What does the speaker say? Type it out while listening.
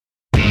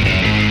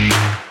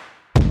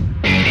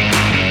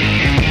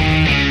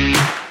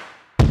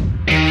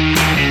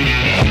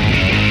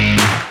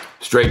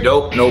Straight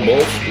dope, no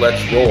bulls.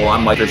 Let's roll.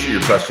 I'm Mike Fisher,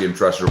 your trusty and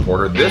trusted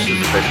reporter. This is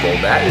the Fishbowl.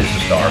 That is the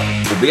Star.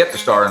 We'll be at the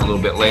Star in a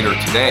little bit later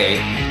today.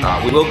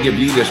 We will give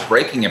you this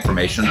breaking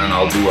information, and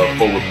I'll do a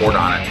full report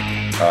on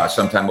it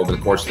sometime over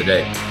the course of the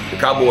day. The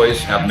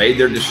Cowboys have made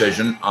their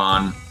decision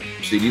on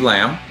CeeDee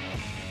Lamb.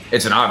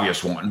 It's an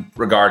obvious one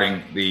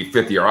regarding the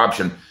fifth-year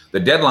option. The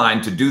deadline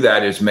to do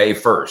that is May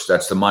 1st.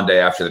 That's the Monday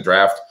after the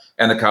draft.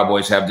 And the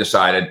Cowboys have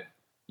decided,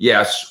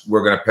 yes,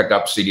 we're going to pick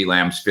up CeeDee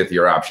Lamb's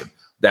fifth-year option.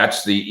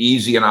 That's the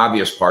easy and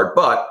obvious part,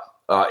 but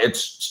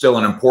it's still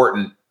an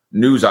important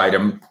news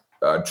item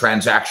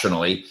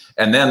transactionally.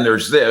 And then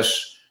there's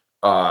this.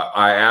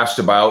 I asked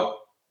about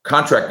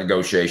contract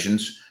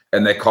negotiations,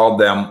 and they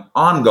called them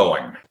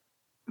ongoing.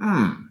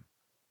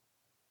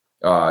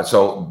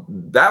 So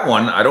that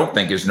one I don't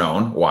think is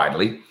known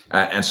widely.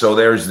 And so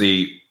there's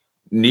the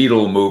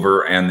needle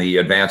mover and the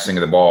advancing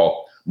of the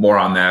ball. More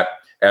on that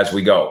as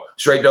we go.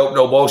 Straight dope,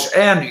 no bullshit,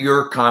 and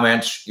your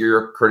comments,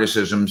 your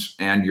criticisms,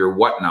 and your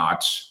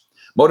whatnots.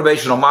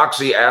 Motivational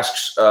Moxie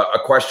asks a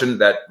question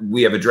that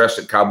we have addressed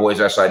at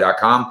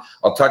cowboyssi.com.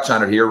 I'll touch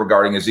on it here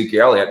regarding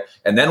Ezekiel Elliott,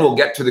 and then we'll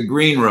get to the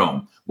green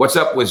room. What's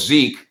up with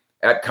Zeke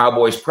at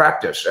Cowboys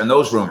practice and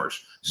those rumors?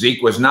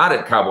 Zeke was not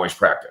at Cowboys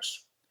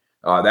practice.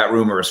 That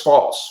rumor is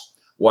false.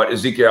 What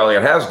Ezekiel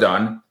Elliott has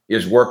done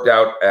is worked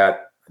out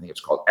at, I think it's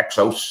called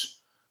Exos,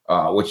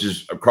 which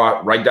is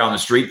right down the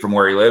street from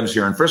where he lives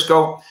here in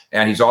Frisco.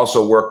 And he's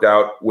also worked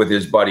out with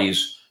his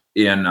buddies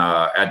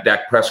at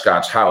Dak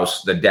Prescott's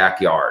house, the Dak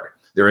Yard.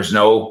 There is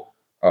no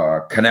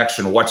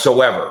connection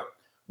whatsoever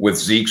with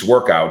Zeke's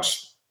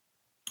workouts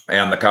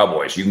and the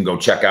Cowboys. You can go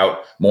check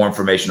out more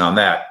information on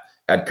that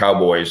at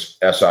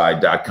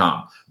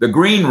cowboyssi.com. The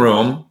green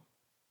room,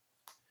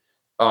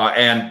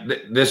 and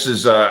this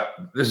is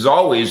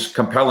always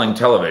compelling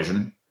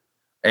television.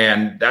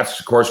 And that's,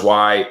 of course,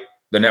 why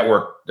the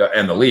network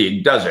and the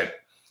league does it.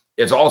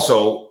 It's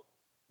also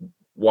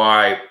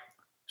why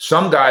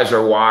some guys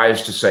are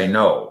wise to say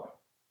no.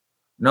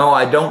 No,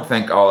 I don't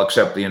think I'll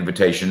accept the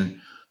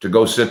invitation to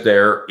go sit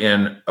there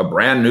in a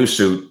brand new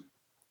suit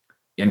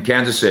in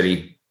Kansas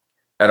City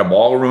at a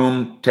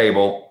ballroom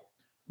table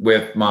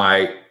with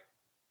my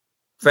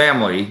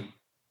family,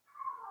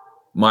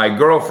 my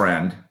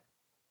girlfriend,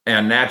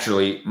 and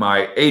naturally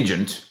my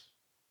agent.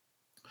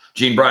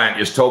 Gene Bryant,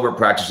 is Tolbert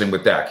practicing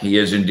with Dak? He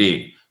is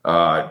indeed.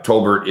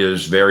 Tolbert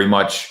is very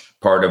much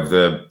part of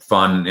the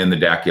fun in the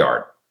Dak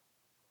Yard.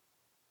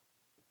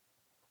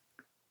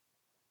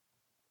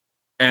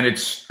 And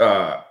it's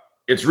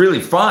really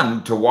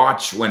fun to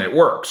watch when it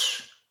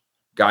works.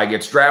 Guy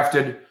gets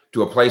drafted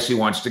to a place he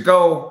wants to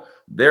go.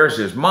 There's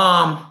his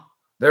mom.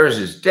 There's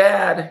his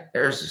dad.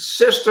 There's his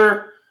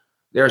sister.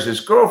 There's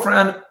his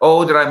girlfriend.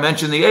 Oh, did I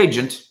mention the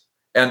agent?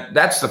 And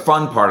that's the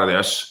fun part of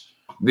this.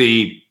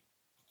 The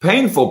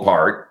painful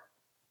part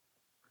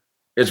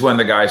is when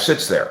the guy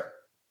sits there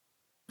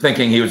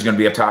thinking he was going to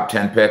be a top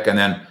 10 pick, and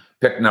then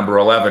pick number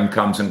 11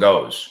 comes and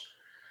goes.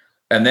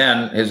 And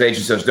then his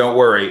agent says, don't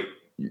worry,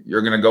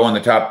 you're going to go in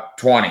the top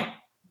 20.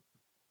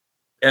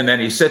 And then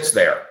he sits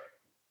there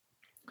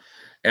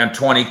and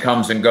 20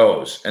 comes and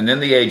goes. And then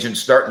the agent's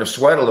starting to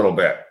sweat a little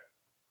bit.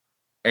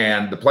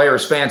 And the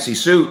player's fancy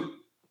suit,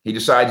 he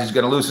decides he's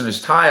going to loosen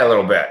his tie a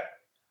little bit.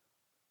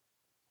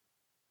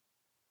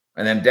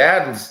 And then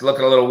dad was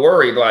looking a little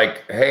worried,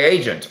 like, hey,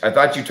 agent, I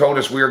thought you told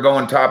us we were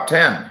going top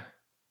 10.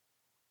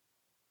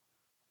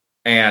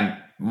 And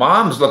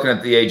mom's looking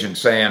at the agent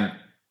saying,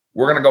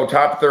 we're going to go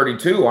top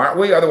 32, aren't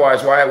we?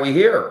 Otherwise, why are we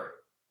here?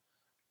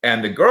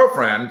 And the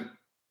girlfriend,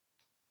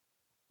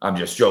 I'm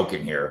just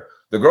joking here.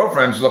 The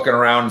girlfriend's looking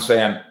around and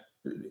saying,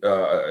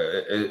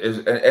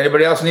 is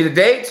anybody else need a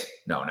date?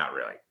 No, not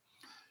really.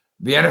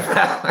 The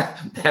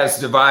NFL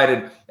has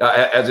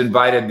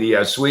invited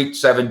the Sweet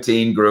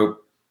 17 group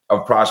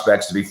of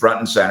prospects to be front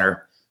and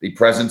center, the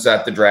presence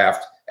at the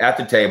draft, at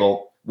the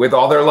table, with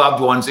all their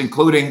loved ones,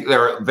 including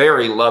their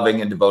very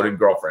loving and devoted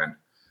girlfriend.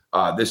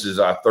 This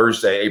is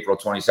Thursday, April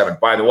 27th.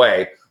 By the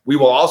way, we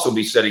will also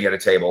be sitting at a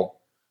table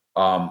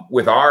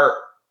with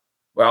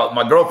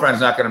my girlfriend's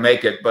not going to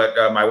make it,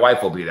 but my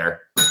wife will be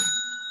there.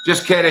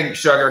 Just kidding,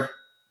 sugar.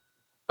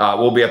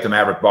 We'll be at the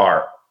Maverick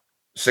Bar,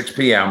 6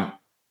 p.m.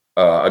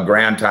 A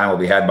grand time will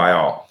be had by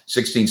all.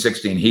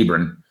 1616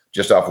 Hebron,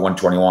 just off of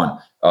 121.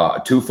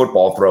 2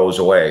 football throws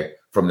away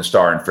from the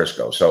Star in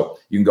Frisco. So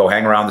you can go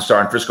hang around the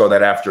Star in Frisco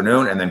that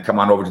afternoon and then come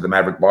on over to the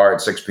Maverick Bar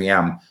at 6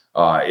 p.m.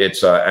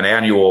 It's an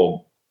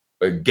annual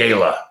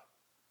gala,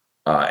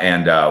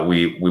 and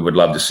we would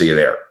love to see you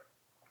there.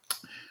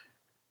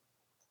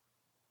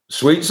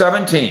 Sweet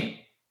 17.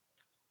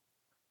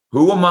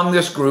 Who among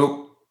this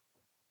group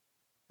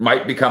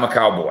might become a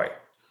Cowboy?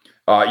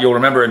 You'll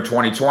remember in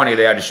 2020,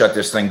 they had to shut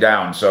this thing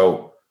down.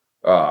 So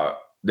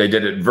they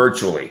did it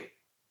virtually.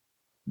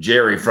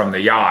 Jerry from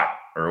the yacht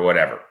or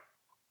whatever.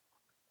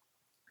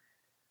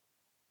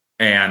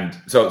 And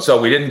so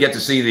we didn't get to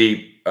see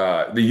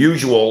the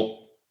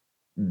usual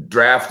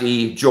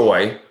draftee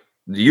joy,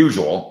 the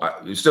usual.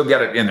 You still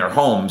get it in their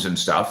homes and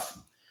stuff.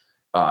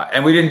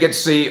 And we didn't get to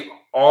see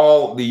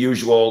all the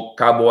usual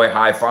Cowboy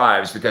high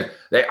fives because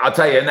I'll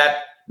tell you, in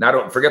that Now,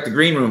 don't forget the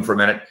green room for a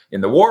minute. In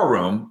the war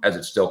room, as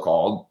it's still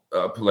called,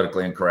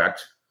 politically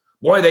incorrect,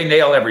 boy, they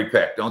nail every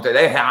pick, don't they?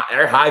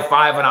 They're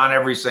high-fiving on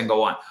every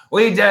single one.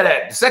 We did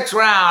it. 6th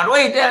round.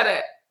 We did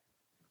it.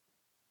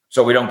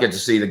 So we don't get to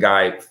see the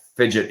guy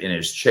fidget in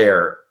his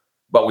chair,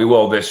 but we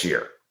will this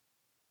year.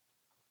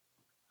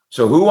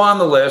 So who on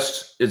the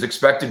list is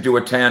expected to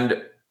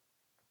attend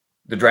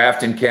the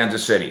draft in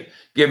Kansas City?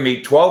 Give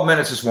me 12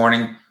 minutes this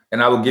morning,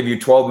 and I will give you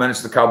 12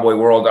 minutes of the Cowboy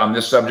world on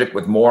this subject,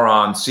 with more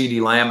on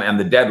CeeDee Lamb and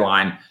the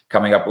deadline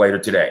coming up later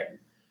today.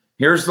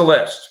 Here's the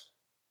list,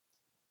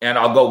 and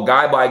I'll go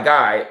guy by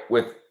guy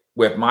with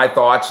my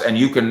thoughts, and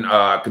you can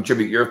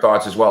contribute your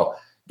thoughts as well.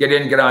 Get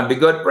in, get on, be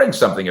good, bring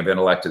something of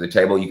intellect to the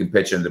table. You can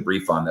pitch into the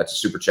brief fund. That's a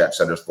super chat.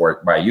 Send us for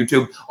it by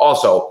YouTube.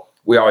 Also,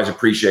 we always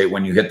appreciate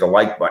when you hit the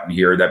like button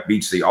here. That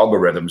beats the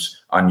algorithms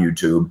on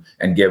YouTube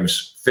and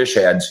gives fish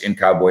heads in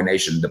Cowboy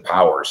Nation the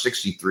power.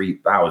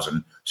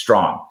 63,000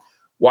 strong.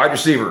 Wide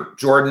receiver,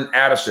 Jordan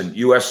Addison,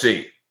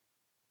 USC.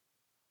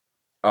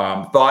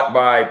 Thought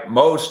by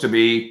most to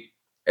be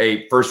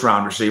a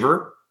first-round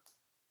receiver,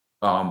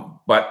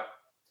 but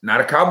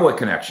not a Cowboy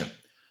connection.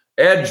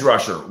 Edge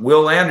rusher,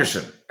 Will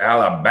Anderson,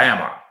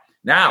 Alabama.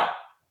 Now,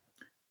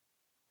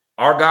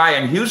 our guy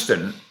in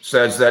Houston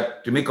says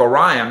that DeMeco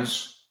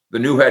Ryans, the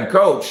new head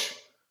coach,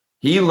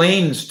 he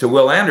leans to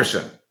Will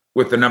Anderson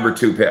with the number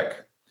 2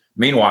 pick.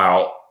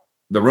 Meanwhile,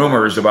 the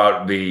rumors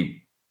about the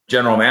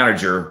general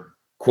manager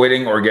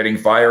quitting or getting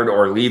fired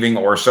or leaving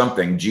or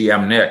something,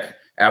 GM Nick,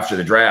 after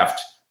the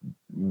draft,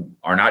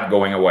 are not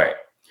going away.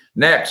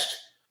 Next,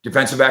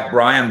 defensive back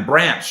Brian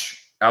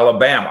Branch,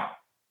 Alabama.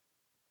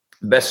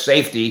 Best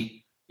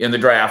safety in the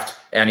draft,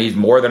 and he's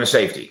more than a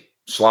safety.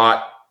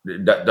 Slot,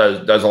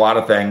 does a lot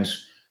of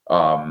things.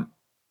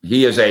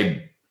 He is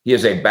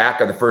a back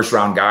of the first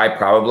round guy,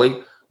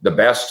 probably the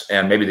best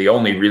and maybe the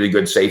only really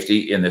good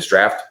safety in this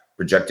draft,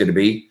 projected to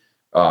be.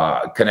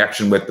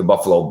 Connection with the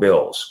Buffalo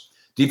Bills.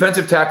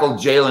 Defensive tackle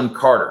Jalen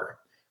Carter,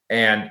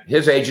 and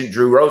his agent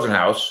Drew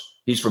Rosenhaus.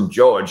 He's from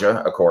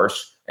Georgia, of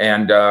course,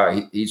 and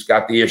he's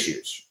got the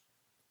issues.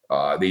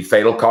 The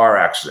fatal car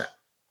accident.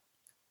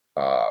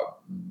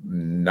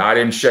 Not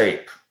in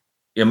shape,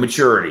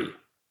 immaturity,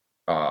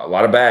 a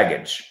lot of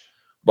baggage.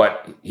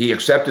 But he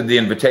accepted the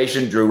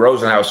invitation. Drew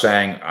Rosenhaus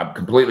saying, I'm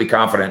completely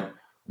confident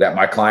that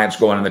my client's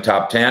going in the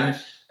top 10.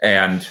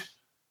 And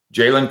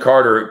Jalen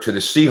Carter to the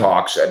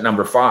Seahawks at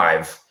number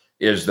 5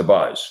 is the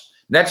buzz.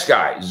 Next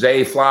guy,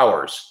 Zay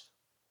Flowers.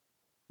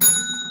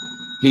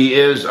 He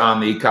is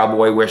on the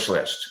Cowboy wish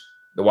list.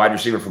 The wide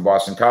receiver from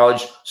Boston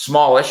College.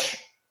 Smallish.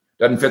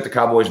 Doesn't fit the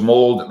Cowboys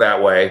mold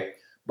that way,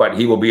 but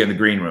he will be in the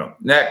green room.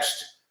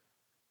 Next,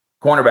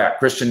 cornerback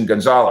Christian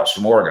Gonzalez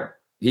from Oregon.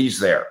 He's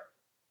there.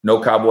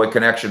 No Cowboy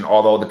connection,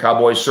 although the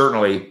Cowboys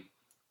certainly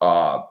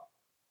are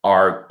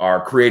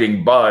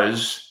creating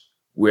buzz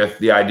with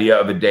the idea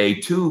of a day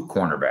 2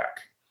 cornerback.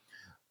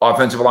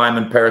 Offensive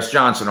lineman Paris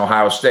Johnson,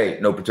 Ohio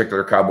State. No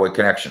particular Cowboy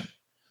connection.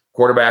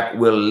 Quarterback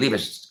Will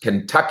Levis,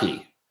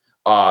 Kentucky.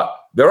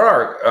 There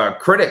are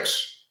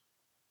critics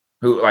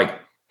who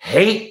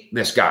hate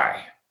this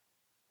guy.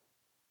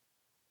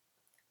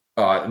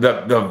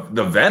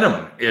 The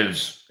venom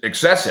is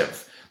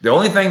excessive. The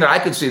only thing that I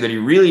could see that he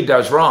really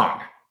does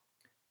wrong,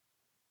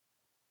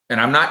 and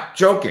I'm not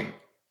joking,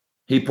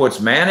 he puts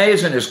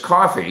mayonnaise in his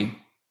coffee.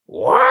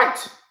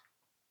 What?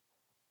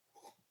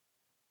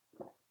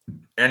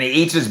 And he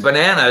eats his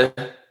banana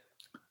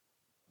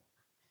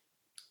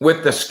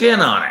with the skin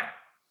on it.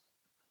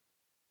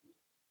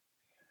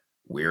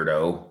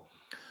 Weirdo.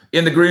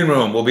 In the green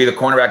room will be the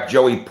cornerback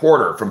Joey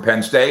Porter from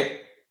Penn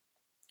State.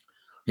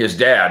 His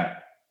dad,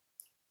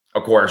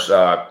 of course,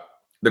 the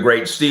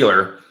great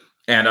Steeler.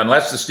 And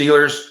unless the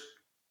Steelers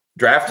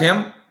draft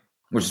him,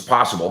 which is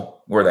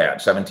possible, where they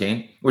at,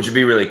 17, which would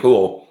be really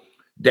cool,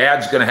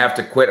 Dad's going to have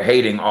to quit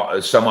hating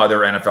some other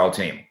NFL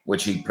team,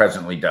 which he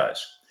presently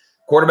does.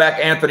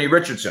 Quarterback Anthony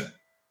Richardson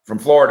from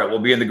Florida will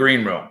be in the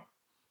green room.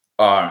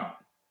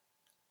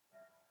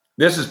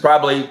 This is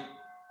probably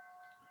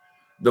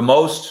the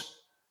most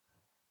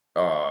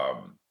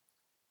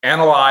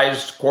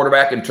analyzed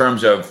quarterback in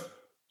terms of,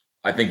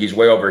 I think he's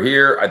way over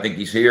here, I think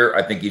he's here,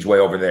 I think he's way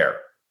over there.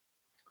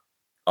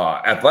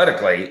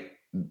 Athletically,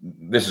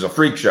 this is a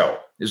freak show.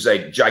 This is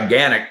a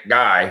gigantic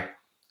guy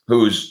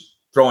who's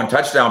throwing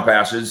touchdown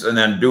passes and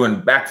then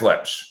doing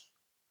backflips.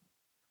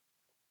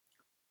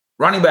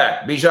 Running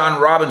back, Bijan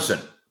Robinson,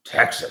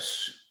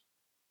 Texas.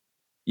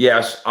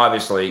 Yes,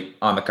 obviously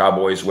on the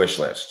Cowboys wish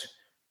list.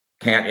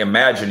 Can't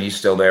imagine he's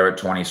still there at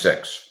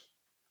 26.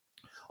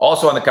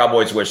 Also on the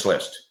Cowboys wish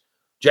list,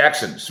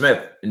 Jackson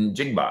Smith and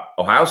Jigba,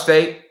 Ohio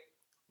State,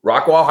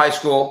 Rockwall High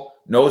School,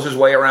 knows his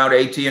way around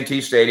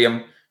AT&T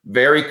Stadium,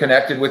 very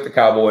connected with the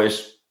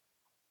Cowboys.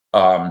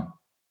 And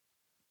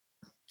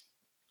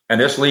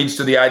this leads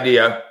to the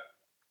idea,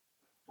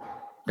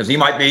 because he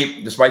might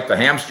be, despite the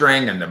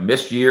hamstring and the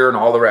missed year and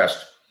all the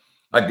rest,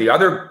 like the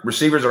other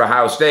receivers at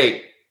Ohio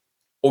State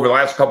over the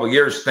last couple of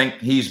years think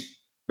he's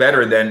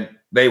better than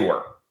they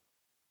were.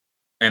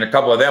 And a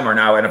couple of them are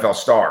now NFL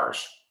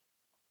stars.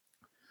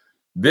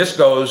 This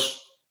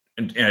goes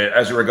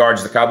as it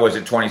regards the Cowboys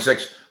at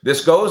 26.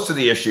 This goes to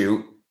the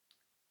issue,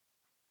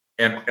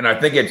 and I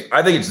think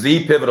it's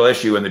the pivotal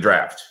issue in the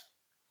draft.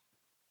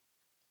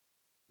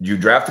 Do you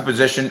draft a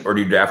position or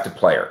do you draft a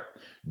player?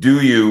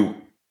 Do you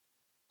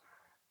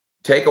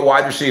take a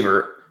wide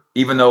receiver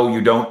even though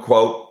you don't,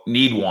 quote,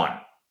 need one?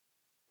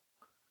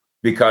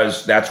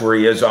 Because that's where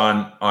he is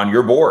on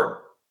your board.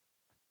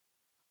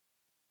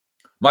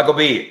 Michael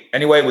B.,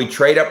 anyway, we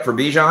trade up for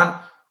Bijan.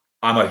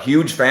 I'm a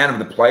huge fan of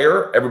the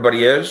player.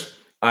 Everybody is.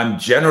 I'm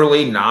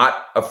generally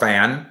not a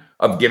fan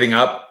of giving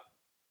up,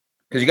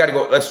 because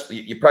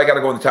you probably got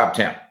to go in the top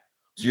 10.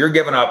 So you're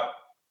giving up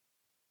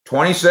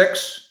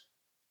 26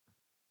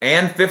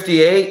 and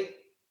 58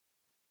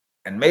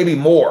 and maybe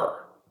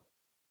more.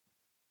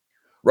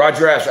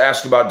 Roger S.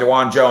 asked about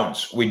DeJuan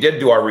Jones. We did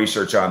do our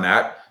research on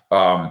that.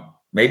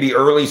 Maybe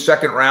early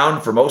second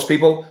round for most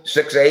people,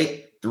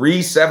 6'8",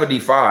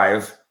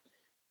 375.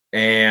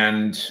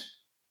 And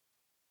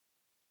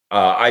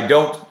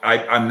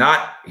I'm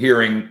not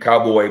hearing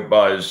Cowboy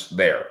buzz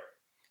there.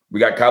 We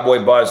got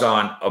Cowboy buzz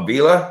on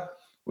Avila.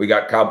 We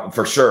got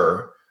for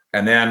sure.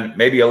 And then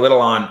maybe a little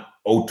on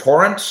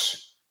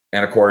O'Torrance.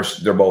 And of course,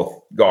 they're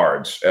both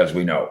guards, as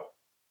we know.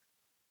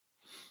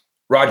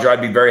 Roger,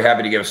 I'd be very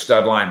happy to get a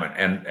stud lineman.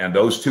 And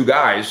those two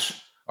guys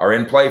are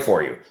in play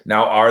for you.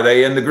 Now, are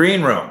they in the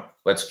green room?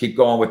 Let's keep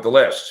going with the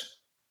list.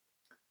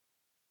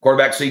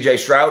 Quarterback C.J.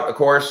 Stroud, of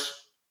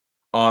course,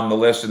 on the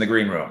list in the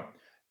green room.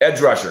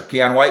 Edge rusher,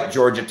 Keon White,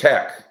 Georgia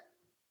Tech.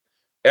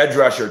 Edge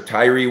rusher,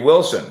 Tyree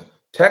Wilson,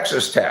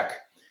 Texas Tech.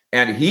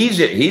 And he's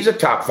a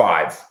top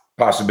 5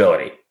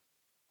 possibility.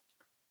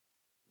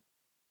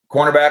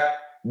 Cornerback,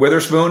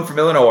 Witherspoon from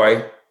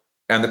Illinois,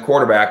 and the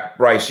quarterback,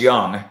 Bryce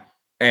Young.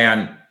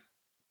 And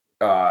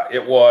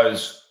it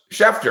was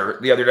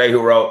Schefter the other day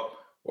who wrote,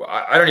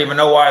 I don't even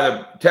know why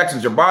the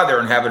Texans are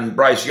bothering having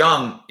Bryce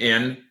Young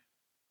in.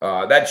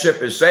 That ship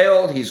has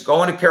sailed. He's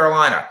going to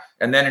Carolina.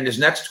 And then in his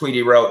next tweet,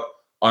 he wrote,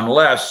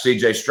 unless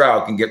C.J.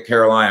 Stroud can get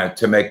Carolina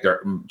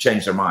to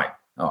change their mind.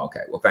 Oh,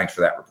 okay. Well, thanks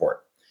for that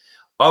report.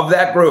 Of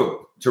that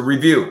group, to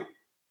review,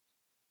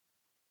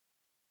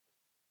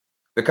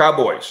 the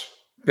Cowboys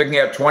picking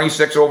up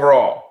 26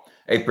 overall,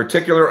 a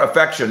particular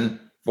affection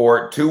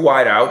for 2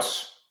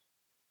 wideouts,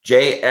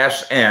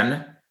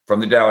 JSN from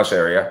the Dallas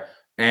area,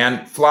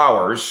 and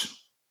Flowers.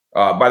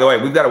 By the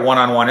way, we've got a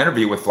one-on-one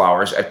interview with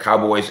Flowers at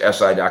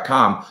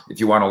cowboyssi.com if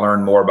you want to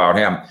learn more about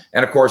him.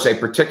 And, of course, a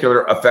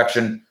particular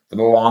affection for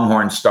the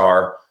Longhorn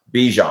star,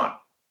 Bijan.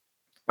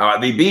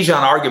 The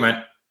Bijan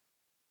argument,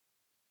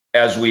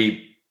 as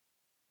we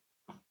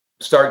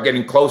start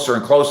getting closer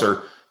and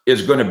closer,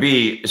 is going to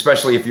be,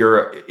 especially if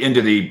you're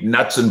into the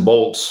nuts and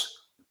bolts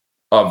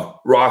of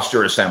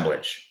roster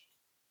assemblage.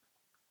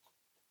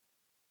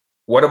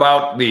 What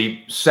about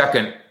the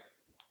second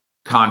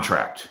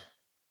contract?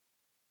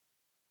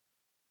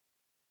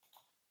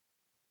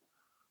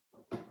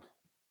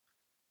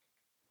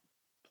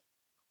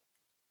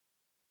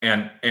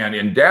 And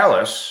in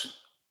Dallas,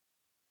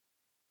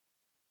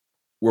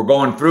 we're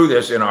going through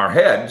this in our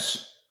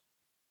heads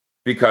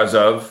because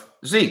of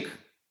Zeke.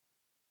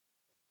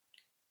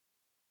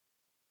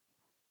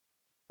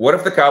 What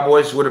if the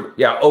Cowboys would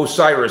have,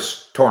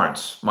 Osiris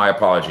Torrance, my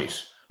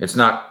apologies. It's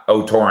not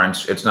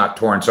O'Torrance, it's not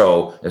Torrance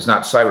O, it's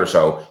not Cyrus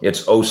O,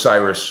 it's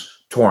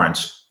Osiris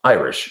Torrance,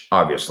 Irish,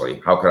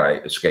 obviously. How could I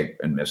escape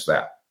and miss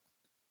that?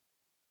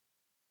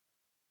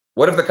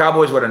 What if the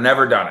Cowboys would have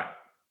never done it?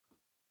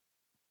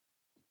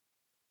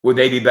 Would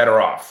they be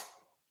better off?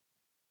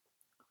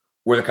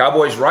 Were the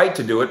Cowboys right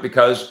to do it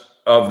because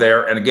of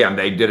their, and again,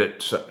 they did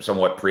it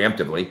somewhat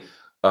preemptively,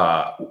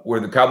 were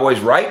the Cowboys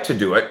right to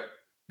do it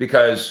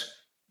because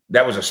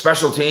that was a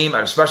special team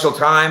at a special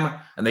time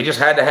and they just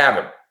had to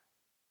have it?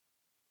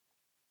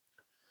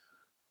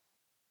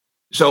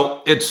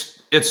 So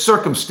it's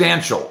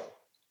circumstantial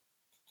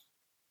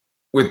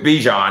with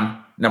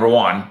Bijan, number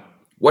one.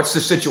 What's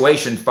the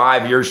situation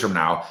 5 years from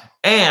now?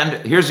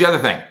 And here's the other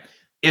thing.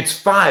 It's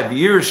 5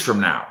 years from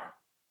now.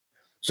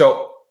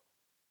 So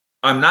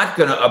I'm not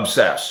going to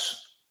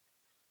obsess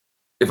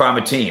if I'm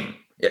a team.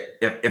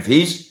 If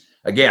he's,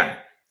 again,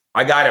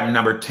 I got him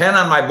number 10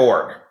 on my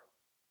board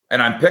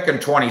and I'm picking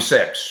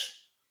 26.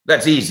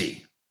 That's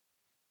easy.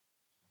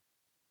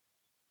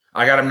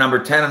 I got him number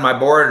 10 on my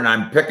board and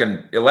I'm picking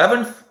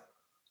 11th.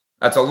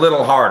 That's a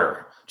little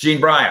harder.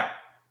 Gene Bryant,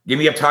 give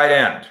me a tight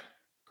end,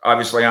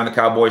 obviously on the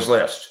Cowboys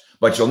list.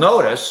 But you'll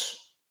notice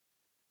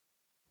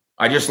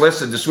I just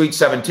listed the Sweet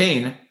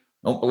 17.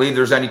 Don't believe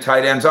there's any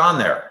tight ends on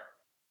there.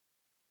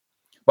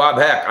 Bob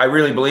Heck, I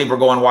really believe we're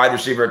going wide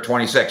receiver at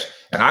 26.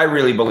 And I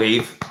really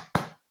believe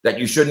that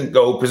you shouldn't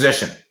go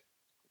position.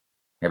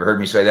 Ever heard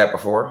me say that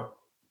before?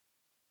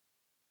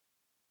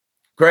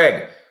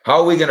 Craig, how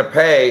are we going to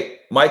pay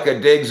Micah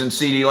Diggs and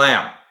CeeDee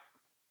Lamb?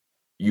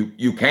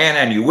 You can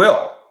and you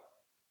will.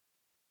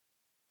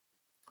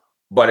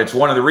 But it's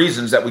one of the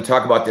reasons that we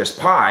talk about this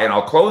pie, and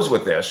I'll close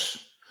with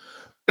this.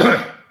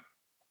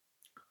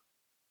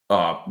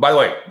 By the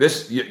way,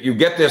 you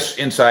get this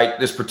insight,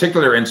 this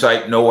particular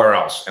insight, nowhere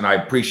else. And I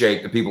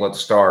appreciate the people at the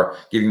Star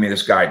giving me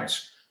this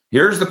guidance.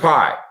 Here's the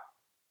pie.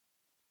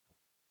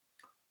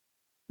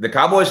 the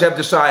Cowboys have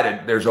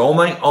decided there's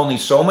only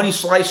so many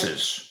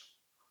slices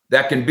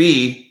that can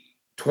be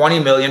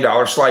 $20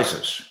 million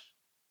slices.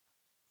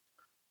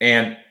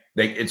 And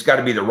it's got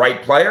to be the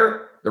right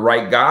player, the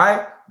right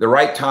guy, the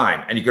right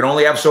time. And you can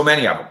only have so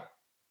many of them.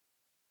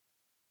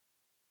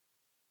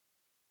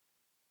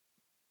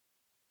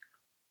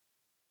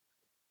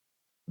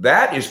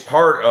 That is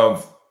part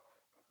of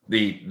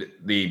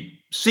the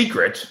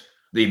secret,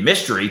 the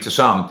mystery to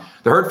some.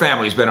 The Hurt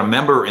family has been a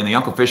member in the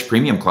Uncle Fish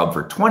Premium Club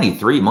for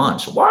 23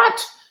 months.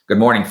 What? Good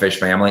morning, Fish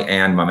family,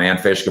 and my man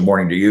Fish. Good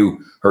morning to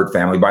you, Hurt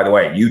family. By the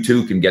way, you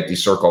too can get the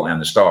circle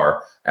and the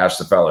star. Ask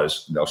the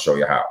fellas; they'll show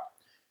you how.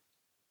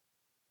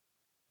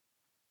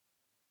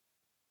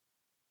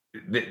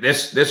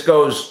 This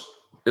goes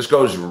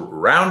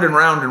round and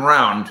round and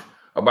round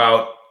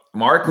about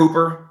Mark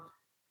Cooper,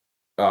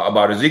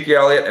 about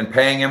Ezekiel Elliott and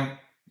paying him.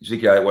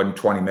 Ezekiel Elliott wasn't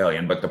 $20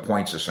 million, but the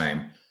point's the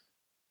same.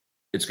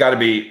 It's got to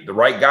be the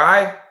right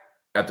guy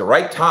at the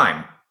right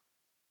time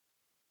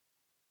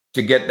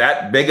to get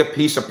that big a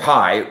piece of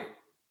pie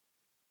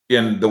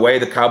in the way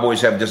the Cowboys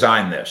have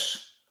designed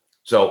this.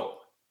 So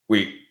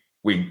we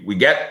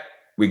get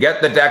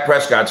that Dak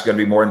Prescott's going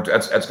to be more.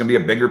 That's going to be a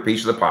bigger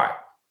piece of the pie,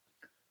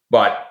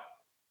 but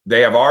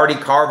they have already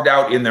carved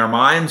out in their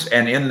minds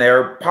and in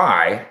their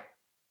pie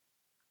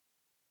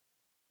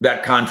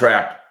that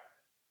contract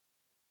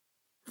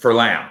for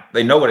Lamb.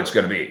 They know what it's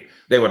going to be.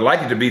 They would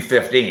like it to be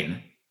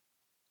 15.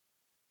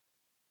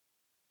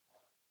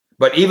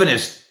 But even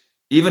his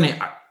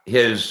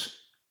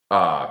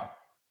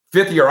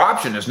fifth year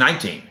option is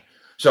 19.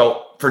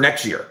 So for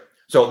next year.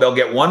 So they'll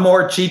get one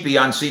more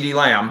cheapie on CeeDee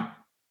Lamb.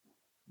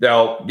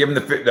 They'll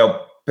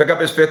pick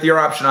up his fifth year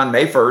option on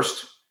May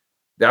 1st.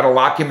 That'll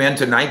lock him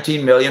into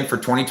 $19 million for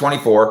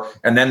 2024.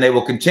 And then they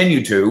will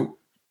continue to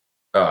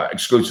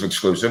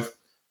exclusive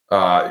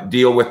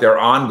deal with their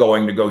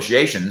ongoing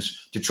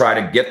negotiations to try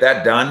to get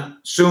that done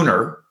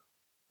sooner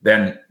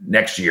than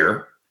next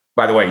year.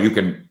 By the way, you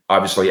can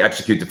obviously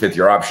execute the fifth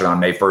year option on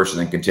May 1st and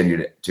then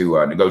continue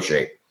to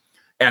negotiate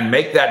and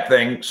make that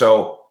thing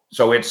so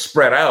it's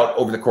spread out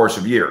over the course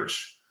of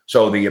years.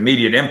 So the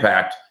immediate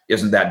impact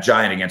isn't that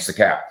giant against the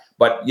cap.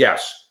 But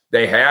yes,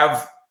 they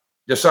have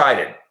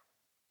decided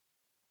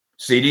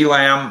CeeDee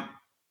Lamb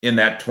in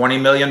that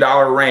 $20 million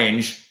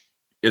range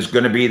is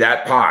going to be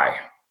that pie,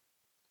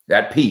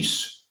 that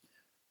piece.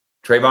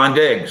 Trayvon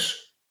Diggs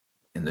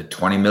in the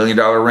 $20 million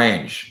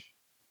range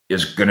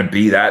is going to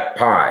be that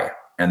pie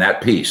and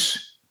that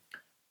piece.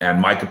 And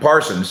Micah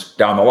Parsons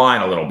down the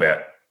line a little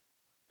bit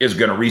is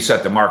going to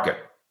reset the market.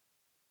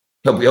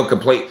 He'll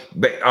complete.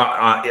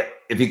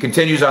 If he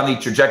continues on the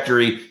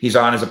trajectory he's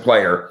on as a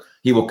player,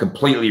 he will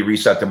completely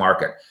reset the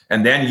market.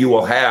 And then you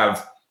will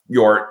have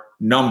your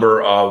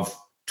number of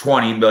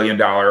 $20 million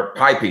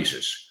pie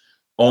pieces.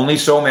 Only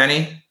so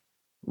many,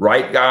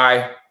 right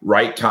guy,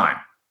 right time.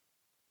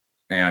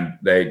 And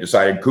they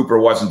decided Cooper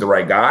wasn't the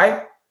right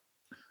guy.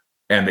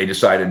 And they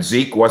decided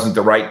Zeke wasn't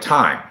the right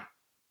time.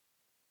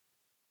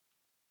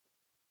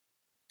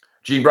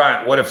 Gene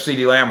Bryant, what if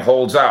CeeDee Lamb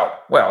holds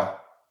out? Well,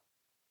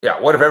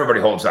 yeah, what if everybody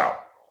holds out?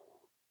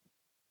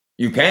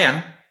 You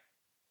can.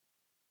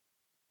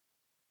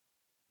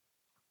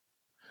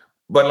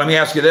 But let me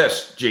ask you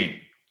this, Gene.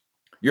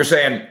 You're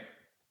saying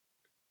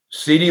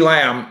CeeDee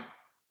Lamb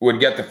would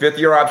get the fifth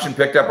year option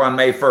picked up on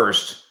May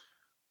 1st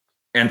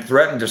and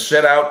threaten to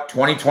sit out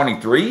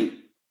 2023?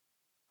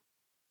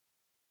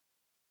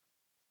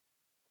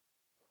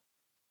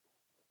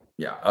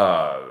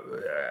 Yeah.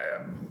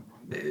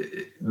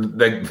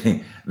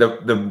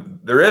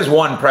 There is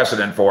one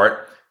precedent for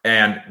it,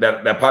 and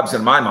that pops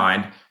in my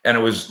mind, and it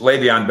was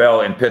Le'Veon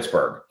Bell in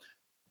Pittsburgh,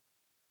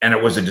 and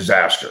it was a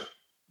disaster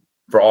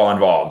for all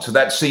involved. So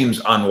that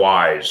seems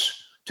unwise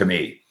to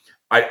me.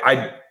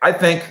 I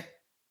think,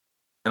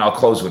 and I'll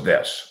close with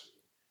this.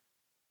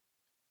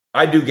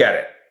 I do get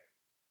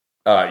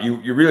it.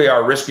 You really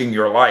are risking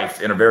your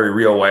life in a very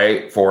real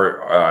way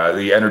for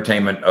the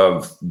entertainment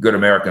of good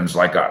Americans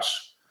like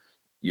us.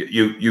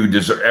 You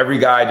deserve, every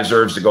guy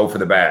deserves to go for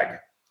the bag,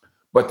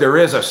 but there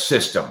is a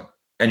system,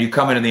 and you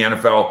come into the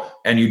NFL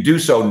and you do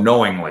so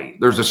knowingly.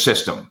 There's a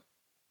system,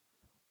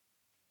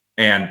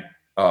 and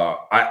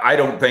I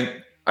don't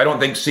think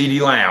CeeDee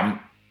Lamb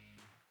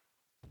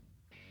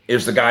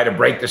is the guy to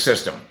break the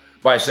system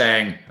by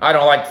saying, I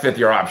don't like the fifth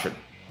year option.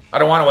 I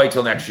don't want to wait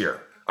till next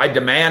year. I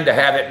demand to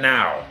have it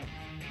now.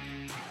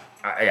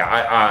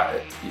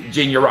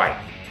 Gene, you're right.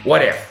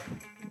 What if?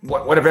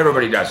 What if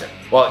everybody does it?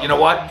 Well, you know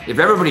what? If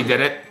everybody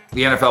did it,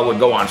 the NFL would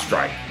go on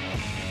strike.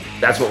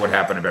 That's what would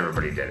happen if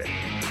everybody did it.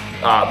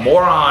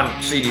 More on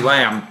CeeDee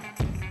Lamb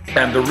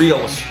and the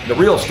real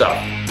stuff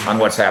on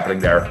what's happening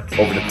there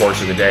over the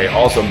course of the day.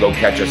 Also, go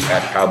catch us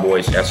at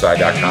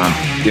cowboyssi.com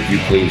if you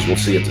please. We'll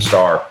see you at the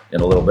Star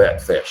in a little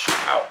bit. Fish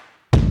out.